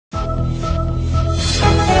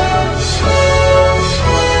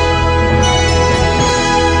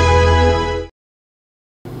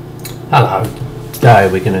Hello,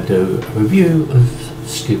 today we're going to do a review of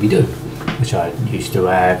Scooby Doo, which I used to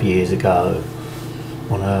have years ago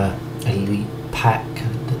on a elite pack,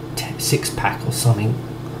 6-pack or something.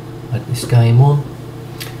 I had this game on.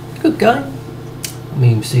 Good game. I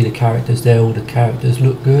mean, you see the characters there, all the characters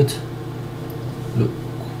look good. Look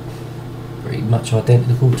pretty much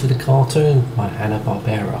identical to the cartoon by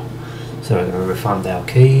Hanna-Barbera. So we're going to refund our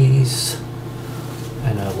keys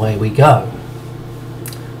and away we go.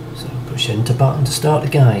 So push enter button to start the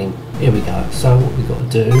game. Here we go. So what we've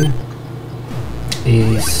got to do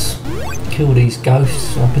is kill these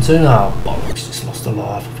ghosts. I presume, oh bollocks, just lost a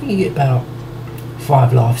life. I think you get about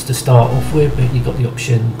 5 lives to start off with, but you've got the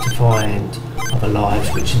option to find other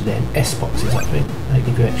lives, which is then S boxes, I think. They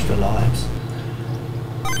give you extra lives.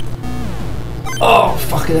 Oh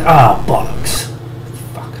fucking, bollocks.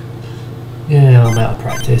 Fuck. Yeah, I'm out of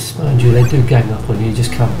practice. Mind you, they do gang up on you.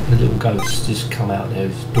 Just come, the little ghosts just come out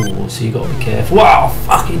those doors, so you got to be careful. Wow,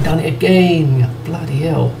 fucking done it again. Bloody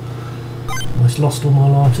hell. Almost lost all my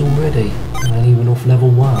lives already. I ain't even off level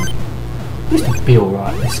 1. Used to be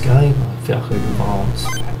alright this game. I feel like I could advance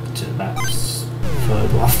back to that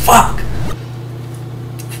 3rd or fuck!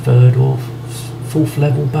 3rd or 4th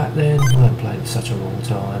level back then. I haven't played in such a long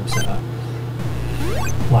time, so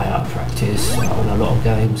way out of practice. On a lot of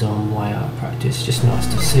games I'm way out of practice. It's just nice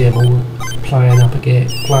to see them all playing up again,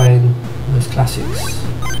 playing those classics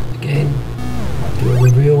again. Might do a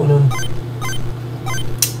review on them.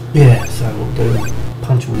 Yeah, so we'll do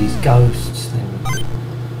punch all these ghosts, then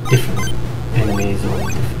different enemies on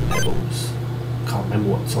different levels. Can't remember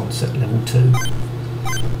what's on set level 2.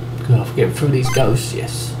 Gonna have to get through these ghosts,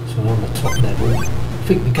 yes. So we're on the top level. I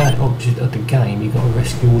think the game object of the game, you've got to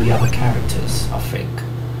rescue all the other characters, I think.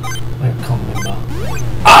 I can't remember.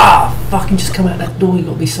 Fucking just come out that door, you've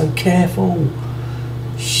got to be so careful.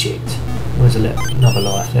 Shit. There's another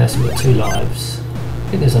life there, so we've got 2 lives. I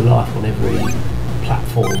think there's a life on every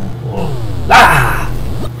platform or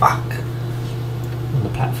fuck on the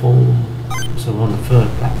platform, so we're on the 3rd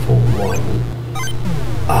platform or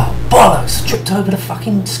bollocks, tripped over the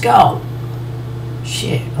fucking skull.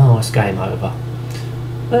 Shit. Oh, it's game over.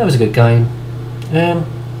 Well, that was a good game. Yeah,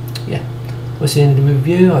 that's the end of the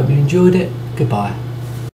review. I hope you enjoyed it. Goodbye.